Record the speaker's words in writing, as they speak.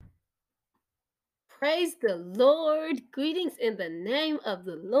Praise the Lord. Greetings in the name of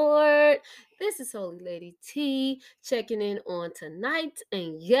the Lord. This is Holy Lady T checking in on tonight.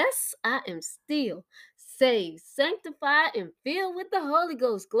 And yes, I am still saved, sanctified, and filled with the Holy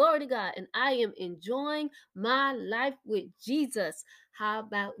Ghost. Glory to God. And I am enjoying my life with Jesus. How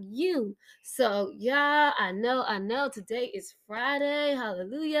about you? So, y'all, I know today is Friday.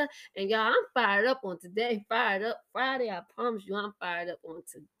 Hallelujah. And y'all, I'm fired up on today. Fired up Friday. I promise you, I'm fired up on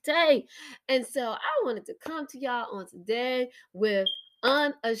today. And so I wanted to come to y'all on today with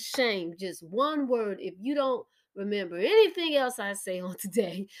unashamed. Just one word. If you don't remember anything else I say on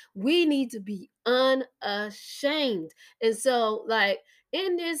today, we need to be unashamed. And so, like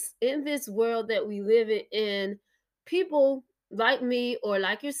in this world that we live in, people like me or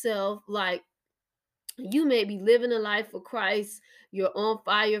like yourself, like you may be living a life for Christ. You're on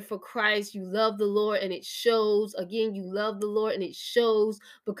fire for Christ. You love the Lord and it shows. Again, you love the Lord and it shows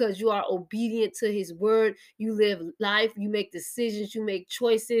because you are obedient to his word. You live life, you make decisions, you make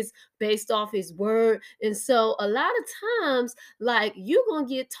choices based off his word. And so a lot of times, like you're going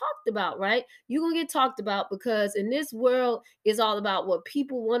to get talked about, right? You're going to get talked about because in this world, it's all about what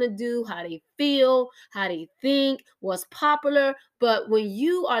people want to do, how they feel, how they think, what's popular. But when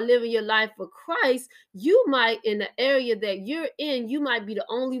you are living your life for Christ, you might, in the area that you're in, you might be the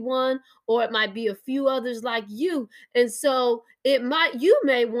only one, or it might be a few others like you. And so you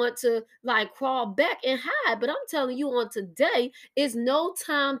may want to like crawl back and hide. But I'm telling you on today, it's no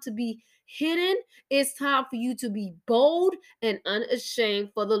time to be hidden. It's time for you to be bold and unashamed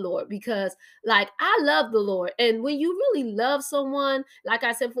for the Lord because like I love the Lord. And when you really love someone, like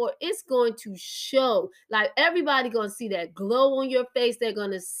I said before, it's going to show. Like everybody gonna see that glow on your face. They're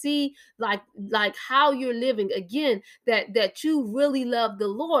gonna see like how you're living again, that you really love the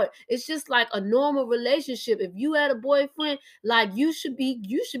Lord. It's just like a normal relationship. If you had a boyfriend, like you should be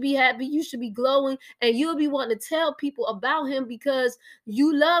happy, you should be glowing, and you'll be wanting to tell people about him because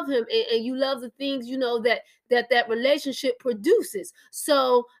you love him and you love the things that relationship produces.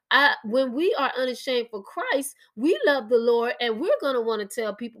 So when we are unashamed for Christ, we love the Lord and we're going to want to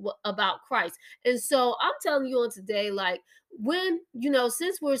tell people about Christ. And so I'm telling you on today, like when,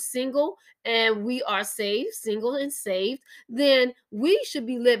 since we're single and we are saved, single and saved, then we should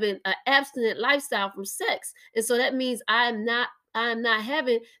be living an abstinent lifestyle from sex. And so that means I'm not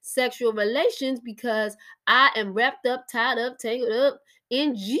having sexual relations because I am wrapped up, tied up, tangled up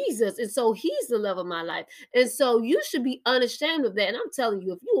in Jesus. And so he's the love of my life. And so you should be unashamed of that. And I'm telling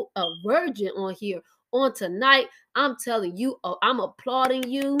you, if you're a virgin on here on tonight, I'm telling you, I'm applauding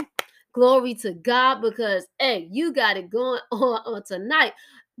you. Glory to God because, hey, you got it going on tonight.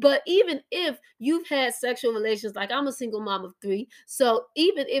 But even if you've had sexual relations, like I'm a single mom of three, so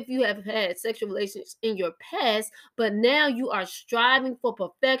even if you have had sexual relations in your past, but now you are striving for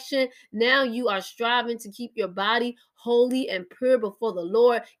perfection, now you are striving to keep your body holy and pure before the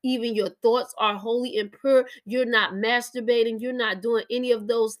Lord, even your thoughts are holy and pure, you're not masturbating, you're not doing any of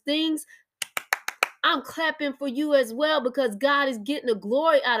those things, I'm clapping for you as well because God is getting the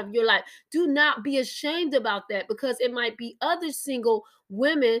glory out of your life. Do not be ashamed about that because it might be other single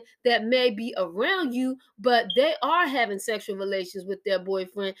women that may be around you, but they are having sexual relations with their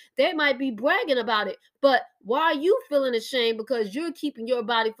boyfriend. They might be bragging about it. But why are you feeling ashamed? Because you're keeping your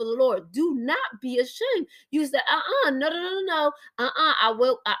body for the Lord. Do not be ashamed. You say, no, no, no, no, no.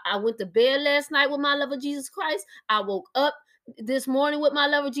 I went to bed last night with my lover Jesus Christ. I woke up this morning with my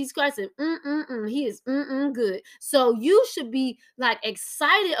lover Jesus Christ, and he is good. So you should be like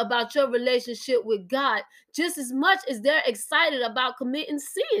excited about your relationship with God just as much as they're excited about committing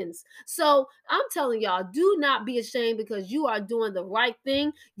sins. So I'm telling y'all, do not be ashamed because you are doing the right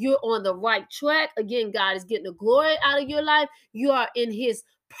thing. You're on the right track. Again, God is getting the glory out of your life. You are in his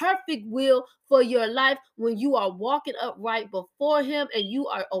perfect will for your life when you are walking upright before him and you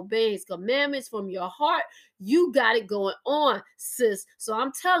are obeying his commandments from your heart. You got it going on, sis. So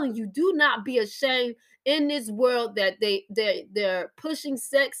I'm telling you, do not be ashamed in this world that they're pushing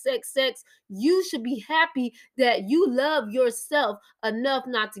sex, sex, sex. You should be happy that you love yourself enough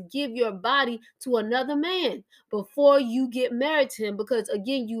not to give your body to another man before you get married to him, because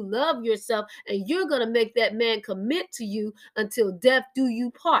again, you love yourself and you're gonna make that man commit to you until death do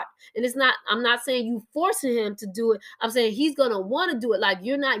you part. And I'm not saying you forcing him to do it. I'm saying he's gonna want to do it. Like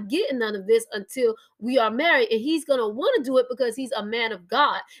you're not getting none of this until we are married, and he's gonna want to do it because he's a man of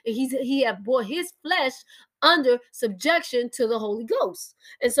God and he have bore his flesh flesh under subjection to the Holy Ghost.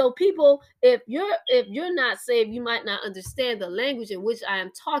 And so people, if you're not saved, you might not understand the language in which I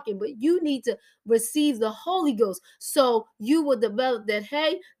am talking, but you need to receive the Holy Ghost so you will develop that,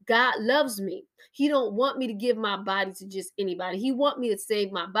 hey, God loves me. He don't want me to give my body to just anybody. He want me to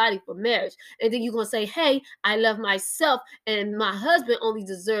save my body for marriage. And then you're going to say, hey, I love myself and my husband only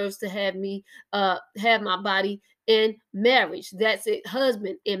deserves to have me have my body in marriage. That's it,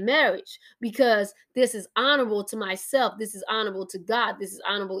 husband in marriage, because this is honorable to myself. This is honorable to God. This is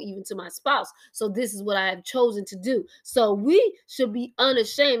honorable even to my spouse. So this is what I have chosen to do. So we should be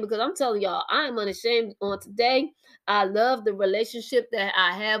unashamed, because I'm telling y'all, I am unashamed on today. I love the relationship that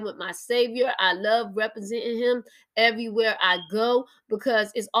I have with my Savior. I love representing Him everywhere I go,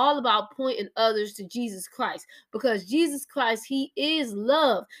 because it's all about pointing others to Jesus Christ, because Jesus Christ, He is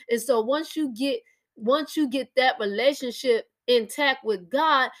love. And so once you get that relationship intact with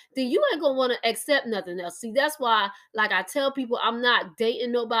God, then you ain't gonna want to accept nothing else. See, that's why, like I tell people, I'm not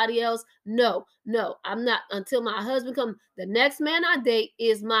dating nobody else. No, no, I'm not until my husband comes. The next man I date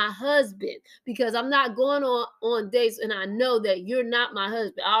is my husband, because I'm not going on dates and I know that you're not my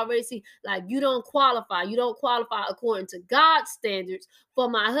husband. I already see, like, you don't qualify. You don't qualify according to God's standards for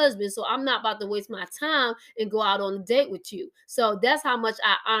my husband. So I'm not about to waste my time and go out on a date with you. So that's how much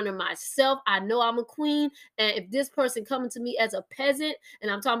I honor myself. I know I'm a queen. And if this person coming to me as a peasant, and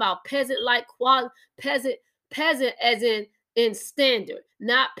I'm talking about peasant like quality, peasant as in standard,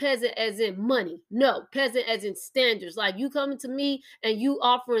 not peasant as in money. No, peasant as in standards. Like, you coming to me and you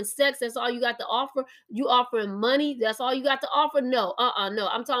offering sex, that's all you got to offer. You offering money, that's all you got to offer. No, no.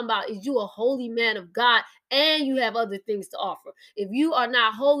 I'm talking about, is you a holy man of God and you have other things to offer. If you are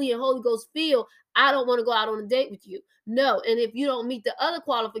not holy and Holy Ghost filled, I don't want to go out on a date with you. No. And if you don't meet the other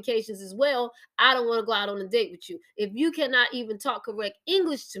qualifications as well, I don't want to go out on a date with you. If you cannot even talk correct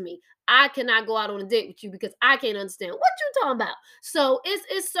English to me, I cannot go out on a date with you, because I can't understand what you're talking about. So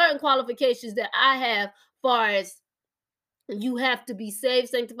it's certain qualifications that I have, far as you have to be saved,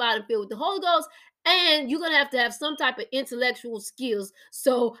 sanctified, and filled with the Holy Ghost. And you're gonna have some type of intellectual skills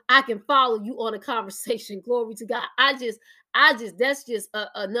so I can follow you on a conversation. Glory to God. That's just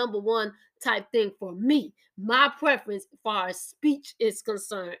a number one type thing for me. My preference as far as speech is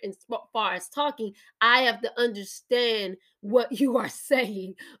concerned, and as far as talking, I have to understand what you are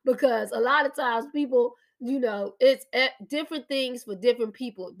saying, because a lot of times people, it's different things for different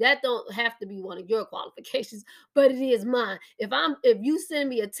people. That don't have to be one of your qualifications, but it is mine. If you send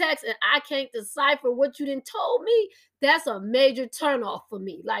me a text and I can't decipher what you didn't told me, that's a major turnoff for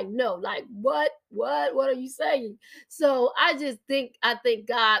me. Like, no, like, what are you saying? So I thank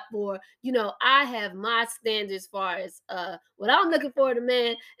God for, I have my standards as far as what I'm looking for in a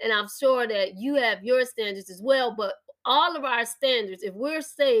man, and I'm sure that you have your standards as well. But all of our standards, if we're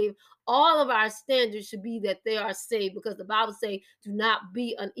saved, all of our standards should be that they are saved, because the Bible say, do not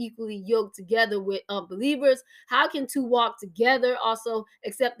be unequally yoked together with unbelievers. How can two walk together also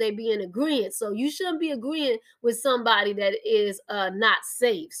except they be in agreement? So you shouldn't be agreeing with somebody that is not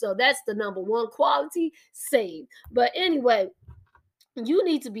saved. So that's the number one quality, saved. But anyway, you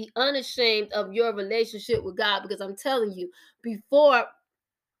need to be unashamed of your relationship with God, because I'm telling you, before,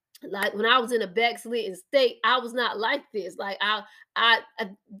 like, when I was in a backslidden state, I was not like this. Like,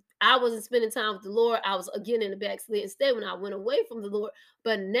 I wasn't spending time with the Lord. I was again in a backslidden state when I went away from the Lord.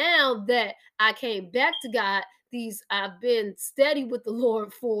 But now that I came back to God, I've been steady with the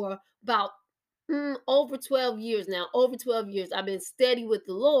Lord for about over 12 years now. Over 12 years I've been steady with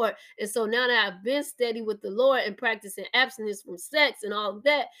the Lord. And so now that I've been steady with the Lord and practicing abstinence from sex and all of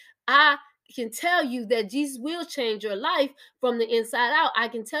that, I can tell you that Jesus will change your life from the inside out. I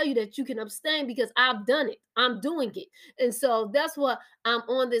can tell you that you can abstain, because I've done it. I'm doing it. And so that's what I'm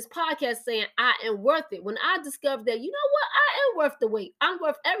on this podcast saying. I am worth it. When I discovered that, you know what? I am worth the wait. I'm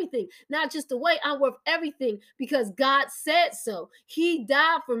worth everything. Not just the wait, I'm worth everything, because God said so. He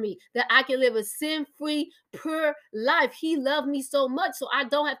died for me that I can live a sin-free, pure life. He loved me so much, so I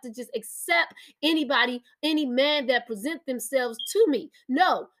don't have to just accept anybody, any man that present themselves to me.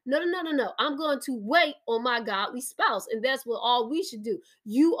 No, no, no, no, no, no. I'm going to wait on my godly spouse. And that's what all we should do.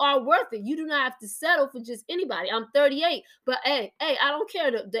 You are worth it. You do not have to settle for just anybody. I'm 38, but hey, I don't care.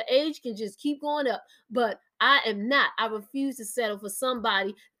 The age can just keep going up. But I am not. I refuse to settle for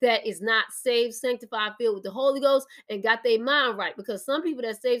somebody that is not saved, sanctified, filled with the Holy Ghost, and got their mind right. Because some people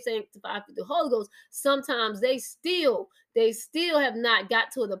that saved, sanctified, with the Holy Ghost, sometimes they still have not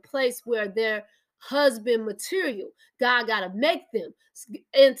got to the place where they're husband material. God got to make them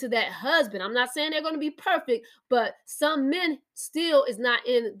into that husband. I'm not saying they're going to be perfect, but some men still is not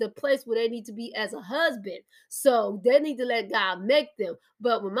in the place where they need to be as a husband. So they need to let God make them.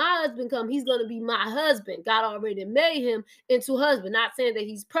 But when my husband come, he's going to be my husband. God already made him into husband. Not saying that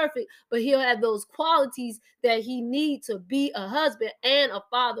he's perfect, but he'll have those qualities that he needs to be a husband and a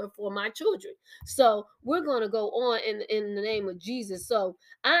father for my children. So we're going to go on in the name of Jesus. So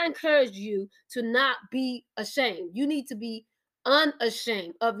I encourage you to not be ashamed. You need to be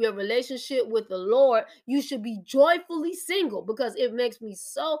unashamed of your relationship with the Lord. You should be joyfully single, because it makes me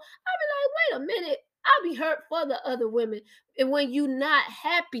so, I be like, wait a minute, I'll be hurt for the other women. And when you're not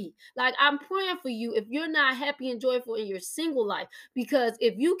happy, like, I'm praying for you if you're not happy and joyful in your single life, because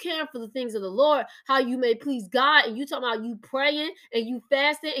if you care for the things of the Lord, how you may please God, and you talking about you praying and you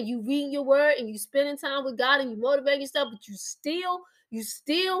fasting and you reading your word and you spending time with God and you motivating yourself, but you still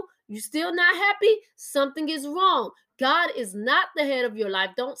not happy, something is wrong. God is not the head of your life.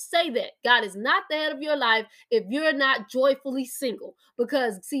 Don't say that. God is not the head of your life if you're not joyfully single.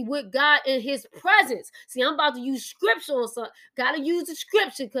 Because, see, with God in his presence, see, I'm about to use scripture on something. Got to use the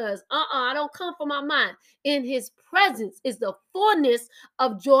scripture, because I don't come from my mind. In his presence is the fullness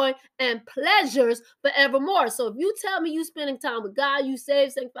of joy and pleasures forevermore. So if you tell me you spending time with God, you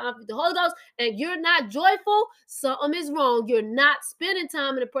saved, sanctified with the Holy Ghost, and you're not joyful, something is wrong. You're not spending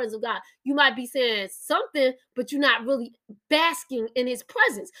time in the presence of God. You might be saying something, but you're not really basking in his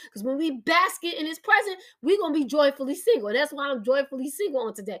presence. Because when we bask in his presence, we're going to be joyfully single. And that's why I'm joyfully single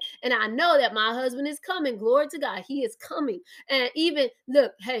on today. And I know that my husband is coming. Glory to God. He is coming. And even,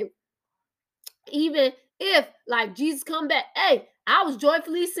 look, hey, even if, like, Jesus come back, hey, I was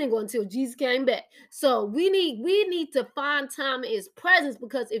joyfully single until Jesus came back. So we need to find time in his presence,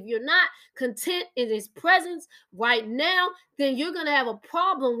 because if you're not content in his presence right now, then you're going to have a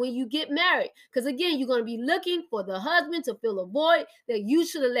problem when you get married. Because again, you're going to be looking for the husband to fill a void that you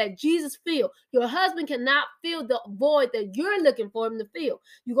should have let Jesus fill. Your husband cannot fill the void that you're looking for him to fill.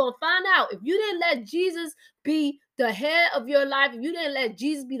 You're going to find out if you didn't let Jesus be the head of your life, if you didn't let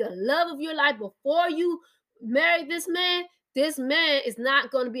Jesus be the love of your life before you married this man is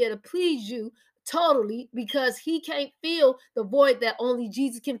not going to be able to please you totally, because he can't fill the void that only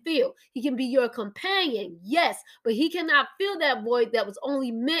Jesus can fill. He can be your companion, yes, but he cannot fill that void that was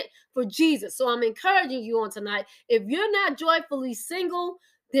only meant for Jesus. So I'm encouraging you on tonight, if you're not joyfully single,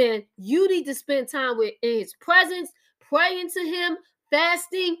 then you need to spend time in his presence, praying to him,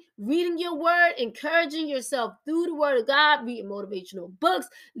 fasting, reading your word, encouraging yourself through the word of God, reading motivational books,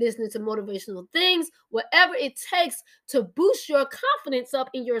 listening to motivational things, whatever it takes to boost your confidence up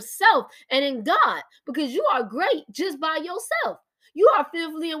in yourself and in God, because you are great just by yourself. You are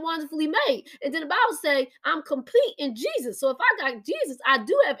fearfully and wonderfully made. And then the Bible say, I'm complete in Jesus. So if I got Jesus, I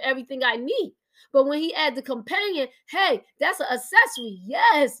do have everything I need. But when he add the companion, hey, that's an accessory.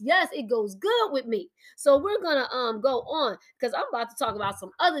 Yes, it goes good with me. So we're gonna go on, because I'm about to talk about some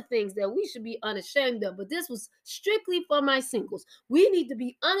other things that we should be unashamed of. But this was strictly for my singles. We need to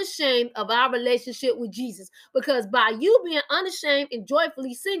be unashamed of our relationship with Jesus, because by you being unashamed and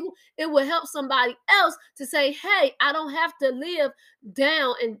joyfully single, it will help somebody else to say, hey, I don't have to live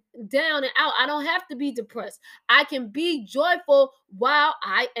down and out. I don't have to be depressed. I can be joyful while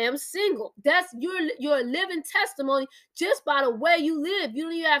I am single. That's your living testimony just by the way you live. You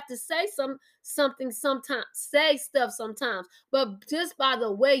don't even have to say something sometimes, say stuff sometimes, but just by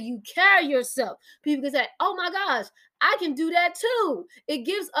the way you carry yourself, people can say, oh my gosh, I can do that too. It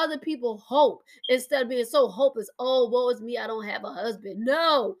gives other people hope instead of being so hopeless. Oh, woe is me, I don't have a husband.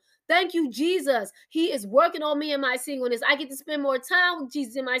 No. Thank you, Jesus. He is working on me in my singleness. I get to spend more time with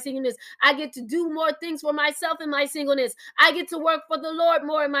Jesus in my singleness. I get to do more things for myself in my singleness. I get to work for the Lord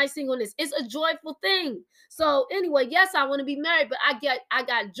more in my singleness. It's a joyful thing. So anyway, yes, I want to be married, but I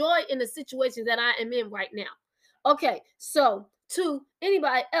got joy in the situation that I am in right now. Okay, so to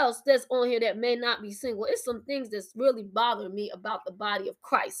anybody else that's on here that may not be single, it's some things that's really bothering me about the body of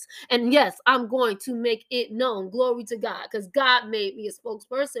Christ. And yes, I'm going to make it known. Glory to God, because God made me a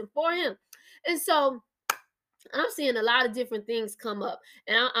spokesperson for him. And so I'm seeing a lot of different things come up,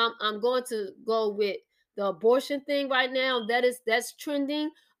 and I'm going to go with the abortion thing right now. That's trending.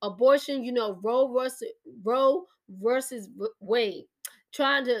 Abortion, Roe versus Wade,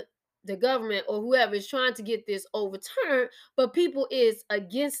 trying to the government or whoever is trying to get this overturned, but people is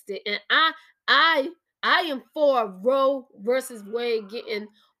against it, and I I am for Roe versus Wade getting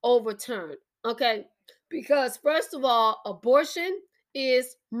overturned. Okay, because first of all, abortion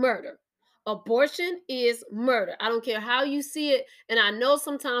is murder. Abortion is murder. I don't care how you see it. And I know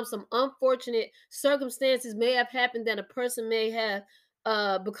sometimes some unfortunate circumstances may have happened that a person may have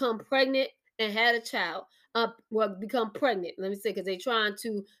become pregnant and had a child, well, become pregnant. Let me say, because they're trying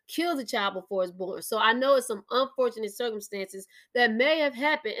to kill the child before it's born. So I know it's some unfortunate circumstances that may have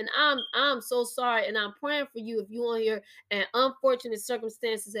happened, and I'm so sorry, and I'm praying for you if you on here and unfortunate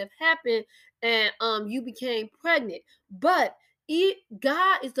circumstances have happened, and you became pregnant. But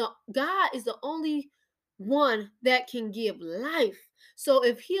God is the only one that can give life. So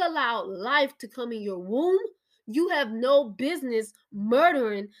if He allowed life to come in your womb, you have no business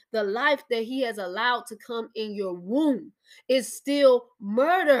murdering the life that He has allowed to come in your womb. It's still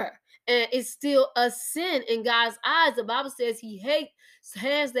murder, and it's still a sin in God's eyes. The Bible says He hates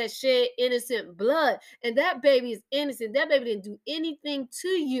hands that shed innocent blood, and that baby is innocent. That baby didn't do anything to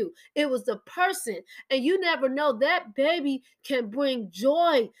you. It was the person, and you never know, that baby can bring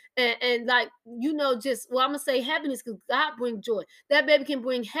joy, and like, just, well, I'm gonna say happiness, because God brings joy. That baby can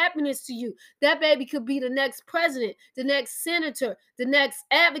bring happiness to you. That baby could be the next president, the next senator, the next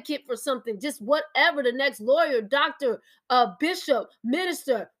advocate for something, just whatever, the next lawyer, doctor, bishop,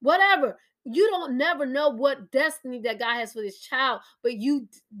 minister, whatever. You don't never know what destiny that God has for this child, but you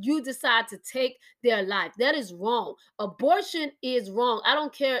decide to take their life. That is wrong. Abortion is wrong. I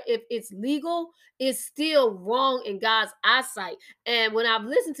don't care if it's legal, it's still wrong in God's eyesight. And when I've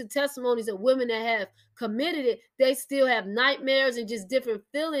listened to testimonies of women that have committed it, they still have nightmares and just different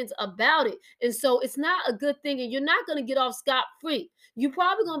feelings about it. And so it's not a good thing, and you're not going to get off scot free. You're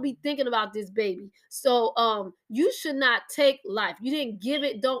probably going to be thinking about this baby. So you should not take life. You didn't give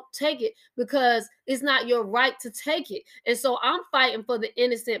it, don't take it, because it's not your right to take it. And so I'm fighting for the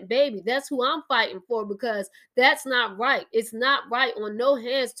innocent baby. That's who I'm fighting for, because that's not right. It's not right on no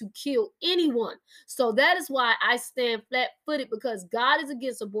hands to kill anyone. So that is why I stand flat-footed, because God is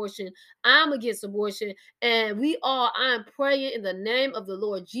against abortion. I'm against abortion. And I'm praying in the name of the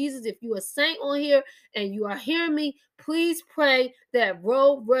Lord Jesus. If you are a saint on here and you are hearing me, please pray that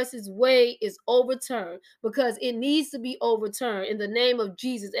Roe versus Wade is overturned, because it needs to be overturned in the name of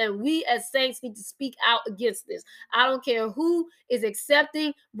Jesus. And we as saints need to speak out against this. I don't care who is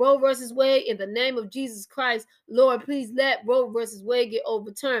accepting Roe versus Wade, in the name of Jesus Christ. Lord, please let Roe versus Wade get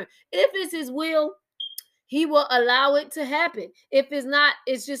overturned. If it's His will, He will allow it to happen. If it's not,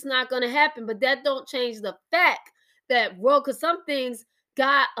 it's just not going to happen. But that don't change the fact that Roe, because some things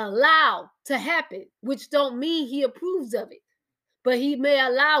God allow to happen, which don't mean He approves of it, but He may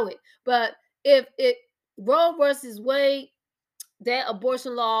allow it. But if it Roe versus Wade, that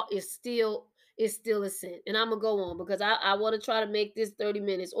abortion law is still a sin. And I'm gonna go on, because I want to try to make this 30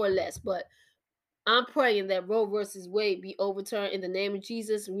 minutes or less. But I'm praying that Roe versus Wade be overturned in the name of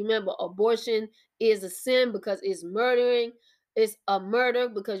Jesus. Remember, abortion is a sin because it's murdering. It's a murder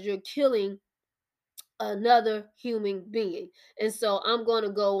because you're killing another human being. And so I'm going to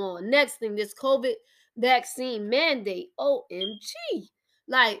go on. Next thing, this COVID vaccine mandate. OMG.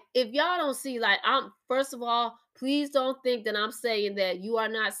 Like, if y'all don't see, like, first of all, please don't think that I'm saying that you are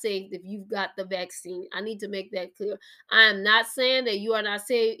not safe if you've got the vaccine. I need to make that clear. I am not saying that you are not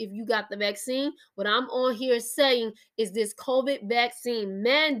safe if you got the vaccine. What I'm on here saying is this COVID vaccine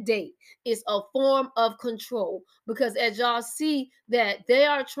mandate is a form of control, because as y'all see that they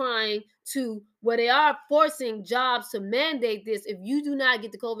are trying to, where they are forcing jobs to mandate this. If you do not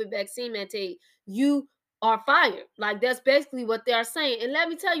get the COVID vaccine mandate, you are fired. Like, that's basically what they are saying. And let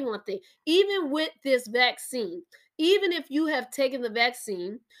me tell you one thing, even with this vaccine, even if you have taken the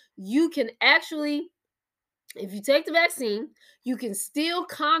vaccine, you can actually, if you take the vaccine, you can still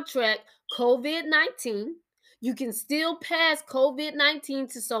contract COVID-19. You can still pass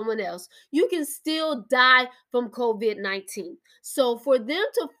COVID-19 to someone else. You can still die from COVID-19. So for them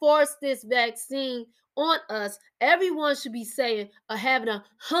to force this vaccine on us, everyone should be saying, having a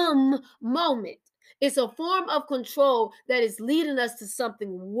moment. It's a form of control that is leading us to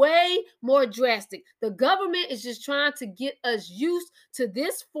something way more drastic. The government is just trying to get us used to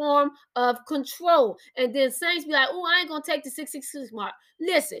this form of control. And then saints be like, oh, I ain't gonna take the 666 mark.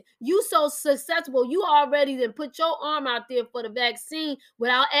 Listen, you so susceptible, you already then put your arm out there for the vaccine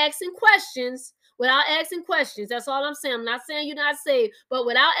without asking questions. Without asking questions. That's all I'm saying. I'm not saying you're not saved, but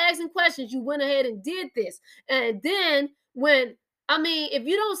without asking questions, you went ahead and did this. And then if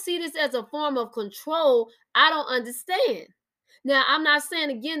you don't see this as a form of control, I don't understand. Now, I'm not saying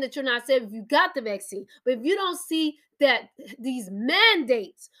again that you're not safe if you got the vaccine, but if you don't see that these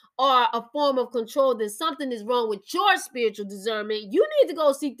mandates are a form of control, then something is wrong with your spiritual discernment. You need to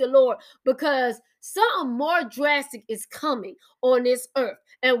go seek the Lord, because something more drastic is coming on this earth.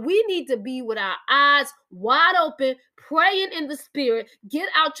 And we need to be with our eyes wide open, praying in the spirit. Get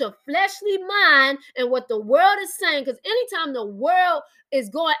out your fleshly mind and what the world is saying. Because anytime the world is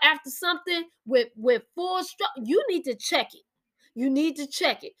going after something with full structure, you need to check it. You need to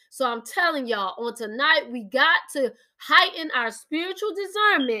check it. So I'm telling y'all, on tonight, we got to heighten our spiritual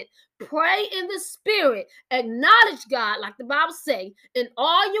discernment, pray in the spirit, acknowledge God, like the Bible say, in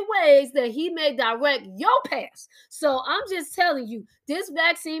all your ways that he may direct your paths. So I'm just telling you, this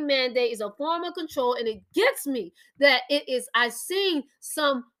vaccine mandate is a form of control, and it gets me that it is. I've seen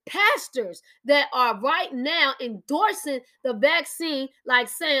some pastors that are right now endorsing the vaccine, like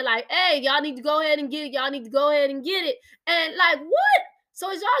saying, like, hey, y'all need to go ahead and get it. Y'all need to go ahead and get it. And like, what?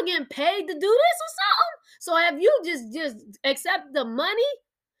 So is y'all getting paid to do this or something? So have you just accept the money?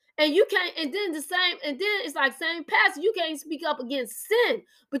 And you can't, and then it's like same pastor, you can't speak up against sin,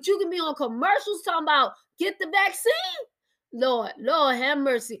 but you can be on commercials talking about get the vaccine. Lord have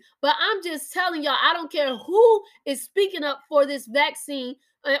mercy. But I'm just telling y'all, I don't care who is speaking up for this vaccine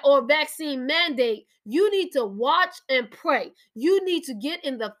or vaccine mandate. You need to watch and pray. You need to get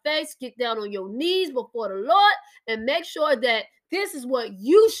in the face, get down on your knees before the Lord, and make sure that this is what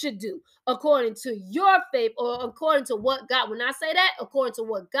you should do according to your faith, or according to what God, when I say that, according to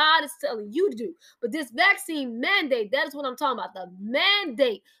what God is telling you to do. But this vaccine mandate, that is what I'm talking about. The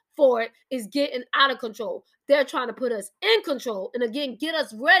mandate for it is getting out of control. They're trying to put us in control and again get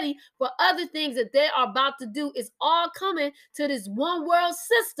us ready for other things that they are about to do. It's all coming to this one world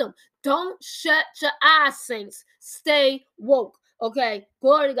system. Don't shut your eyes, saints. Stay woke. Okay,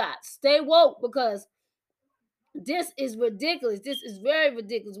 glory to God. Stay woke, because this is ridiculous. This is very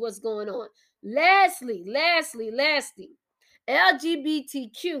ridiculous what's going on. Lastly,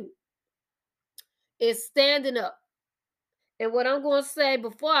 LGBTQ is standing up. And what I'm going to say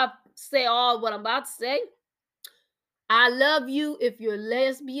before I say all what I'm about to say, I love you if you're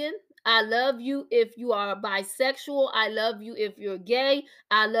lesbian. I love you if you are bisexual. I love you if you're gay.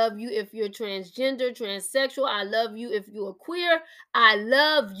 I love you if you're transgender, transsexual. I love you if you're queer. I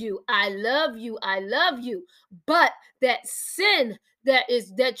love you. I love you. I love you. But that sin that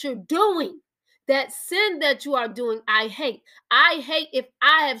you're doing, that sin that you are doing, I hate. I hate if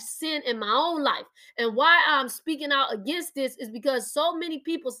I have sinned in my own life. And why I'm speaking out against this is because so many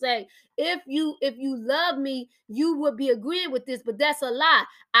people say, if you love me, you would be agreeing with this, but that's a lie.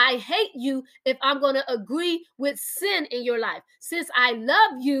 I hate you if I'm going to agree with sin in your life. Since I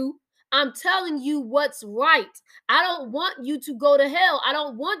love you, I'm telling you what's right. I don't want you to go to hell. I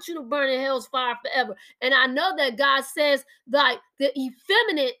don't want you to burn in hell's fire forever. And I know that God says like the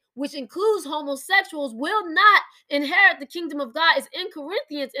effeminate, which includes homosexuals, will not inherit the kingdom of God. It's in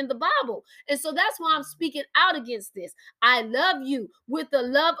Corinthians in the Bible. And so that's why I'm speaking out against this. I love you with the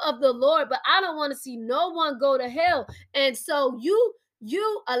love of the Lord, but I don't want to see no one go to hell. And so you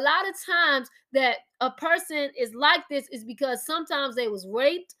a lot of times that a person is like this is because sometimes they was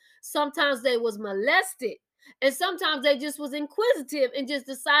raped, sometimes they was molested, and sometimes they just was inquisitive and just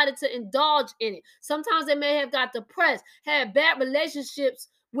decided to indulge in it. Sometimes they may have got depressed, had bad relationships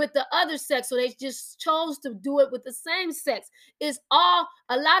with the other sex, so they just chose to do it with the same sex. It's all,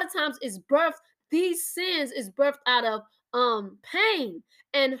 a lot of times it's birthed, these sins is birthed out of pain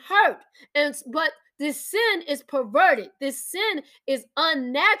and hurt. And but this sin is perverted. This sin is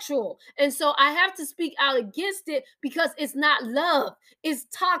unnatural. And so I have to speak out against it because it's not love. It's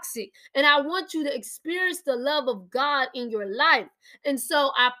toxic. And I want you to experience the love of God in your life. And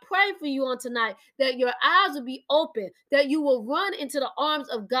so I pray for you on tonight that your eyes will be open, that you will run into the arms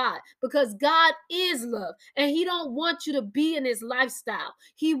of God, because God is love and he don't want you to be in his lifestyle.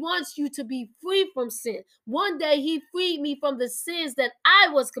 He wants you to be free from sin. One day he freed me from the sins that I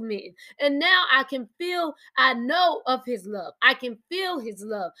was committing. And now I know of his love. I can feel his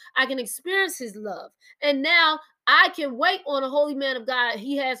love. I can experience his love. And now I can wait on a holy man of God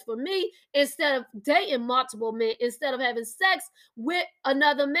he has for me, instead of dating multiple men, instead of having sex with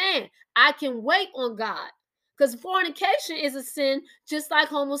another man. I can wait on God. Because fornication is a sin just like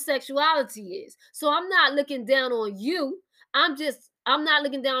homosexuality is. So I'm not looking down on you. I'm not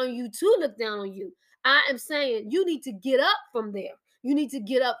looking down on you to look down on you. I am saying you need to get up from there. You need to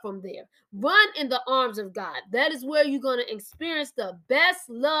get up from there. Run in the arms of God. That is where you're going to experience the best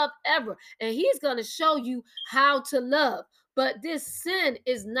love ever. And he's going to show you how to love. But this sin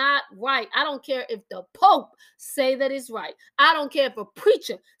is not right. I don't care if the Pope say that it's right. I don't care if a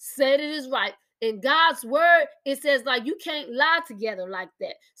preacher said it is right. In God's word, it says like you can't lie together like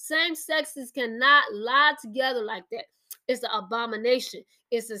that. Same sexes cannot lie together like that. It's an abomination.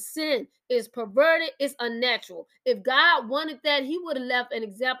 It's a sin. It's perverted. It's unnatural. If God wanted that, he would have left an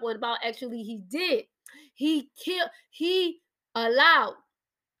example about, actually he did. Allowed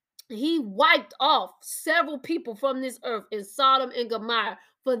he wiped off several people from this earth in Sodom and Gomorrah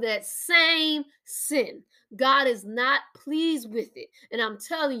for that same sin. God is not pleased with it. And I'm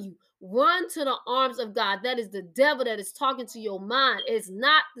telling you, run to the arms of God. That is the devil that is talking to your mind. It's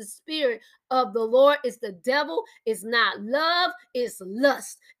not the spirit of the Lord. It's the devil. It's not love. It's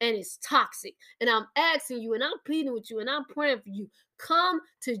lust. And it's toxic. And I'm asking you, and I'm pleading with you, and I'm praying for you. Come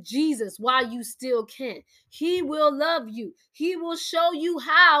to Jesus while you still can. He will love you. He will show you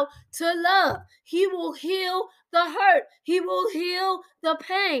how to love. He will heal the hurt. He will heal the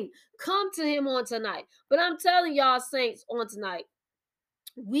pain. Come to him on tonight. But I'm telling y'all, saints, on tonight,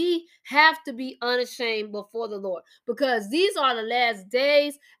 we have to be unashamed before the Lord because these are the last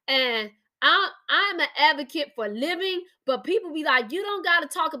days. And I'm an advocate for living, but people be like, you don't got to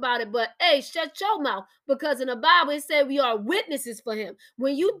talk about it. But hey, shut your mouth, because in the Bible it said we are witnesses for him.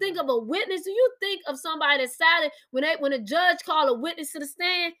 When you think of a witness, do you think of somebody that's silent? When a judge called a witness to the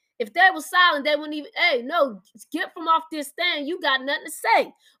stand, if they were silent, they wouldn't even, hey, no, get from off this stand. You got nothing to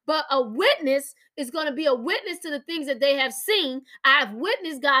say. But a witness is going to be a witness to the things that they have seen. I've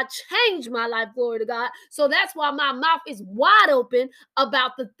witnessed God change my life, glory to God. So that's why my mouth is wide open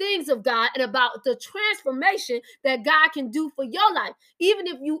about the things of God and about the transformation that God can do for your life. Even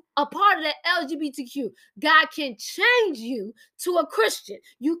if you are part of that LGBTQ, God can change you to a Christian.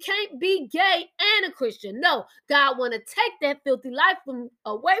 You can't be gay and a Christian. No, God want to take that filthy life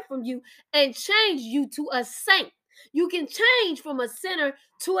away from you and change you to a saint. You can change from a sinner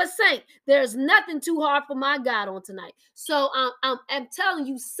to a saint. There's nothing too hard for my God on tonight. So I'm telling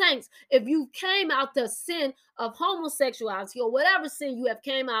you, saints, if you came out the sin of homosexuality or whatever sin you have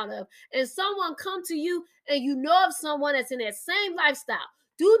came out of, and someone come to you and you know of someone that's in that same lifestyle,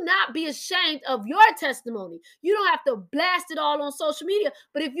 do not be ashamed of your testimony. You don't have to blast it all on social media,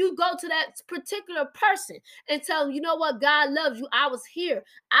 but if you go to that particular person and tell them, you know what, God loves you. I was here.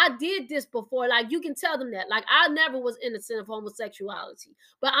 I did this before. Like, you can tell them that. Like, I never was in the sin of homosexuality.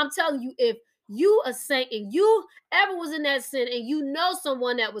 But I'm telling you, if you a saint and you ever was in that sin and you know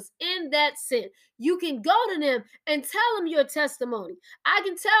someone that was in that sin, you can go to them and tell them your testimony. I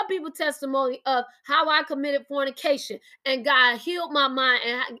can tell people testimony of how I committed fornication and God healed my mind,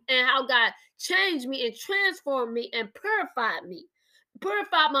 and how God changed me and transformed me and purified me.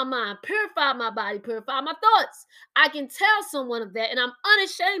 Purified my mind, purified my body, purified my thoughts. I can tell someone of that, and I'm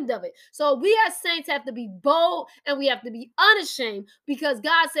unashamed of it. So we as saints have to be bold and we have to be unashamed, because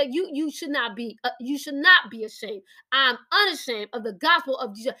God said you should not be ashamed. I'm unashamed of the gospel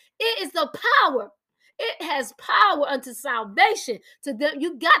of Jesus. It is the power. It has power unto salvation to them.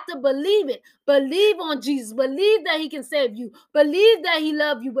 You got to believe it. Believe on Jesus. Believe that he can save you. Believe that he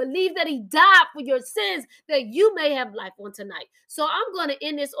loved you. Believe that he died for your sins, that you may have life on tonight. So I'm going to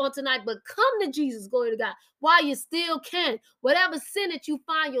end this on tonight, but come to Jesus, glory to God, while you still can. Whatever sin that you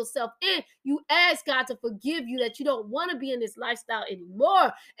find yourself in, you ask God to forgive you, that you don't want to be in this lifestyle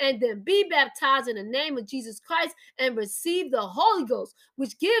anymore, and then be baptized in the name of Jesus Christ and receive the Holy Ghost,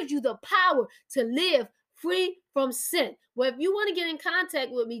 which gives you the power to live free from sin. Well, if you want to get in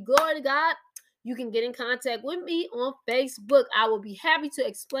contact with me, glory to God, you can get in contact with me on Facebook. I will be happy to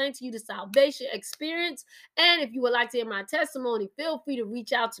explain to you the salvation experience. And if you would like to hear my testimony, feel free to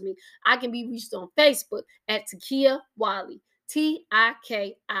reach out to me. I can be reached on Facebook at Takia Wiley, Tikia.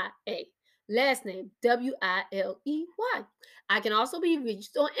 Last name Wiley. I can also be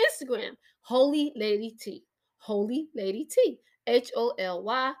reached on Instagram, Holy Lady T. Holy Lady T.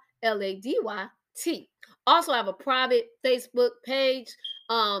 HOLYLADYT. Also, I have a private Facebook page,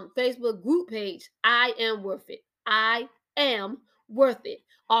 Facebook group page. I am worth it. I am worth it.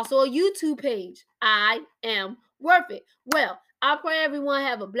 Also, a YouTube page. I am worth it. Well, I pray everyone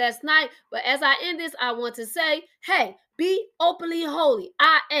have a blessed night. But as I end this, I want to say, hey, be openly holy.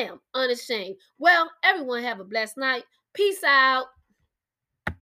 I am unashamed. Well, everyone have a blessed night. Peace out.